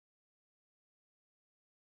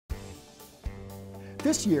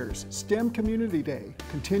This year's STEM Community Day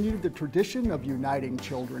continued the tradition of uniting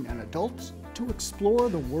children and adults to explore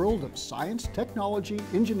the world of science, technology,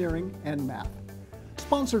 engineering, and math.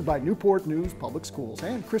 Sponsored by Newport News Public Schools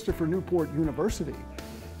and Christopher Newport University,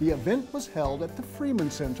 the event was held at the Freeman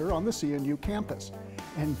Center on the CNU campus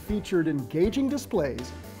and featured engaging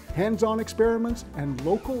displays, hands-on experiments, and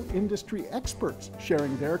local industry experts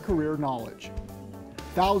sharing their career knowledge.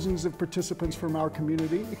 Thousands of participants from our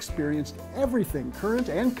community experienced everything current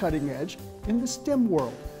and cutting edge in the STEM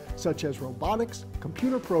world, such as robotics,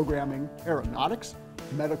 computer programming, aeronautics,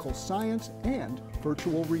 medical science, and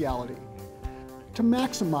virtual reality. To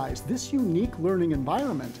maximize this unique learning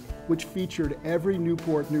environment, which featured every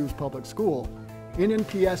Newport News public school,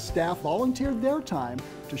 NNPS staff volunteered their time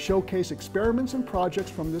to showcase experiments and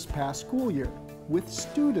projects from this past school year, with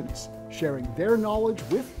students sharing their knowledge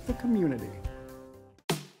with the community.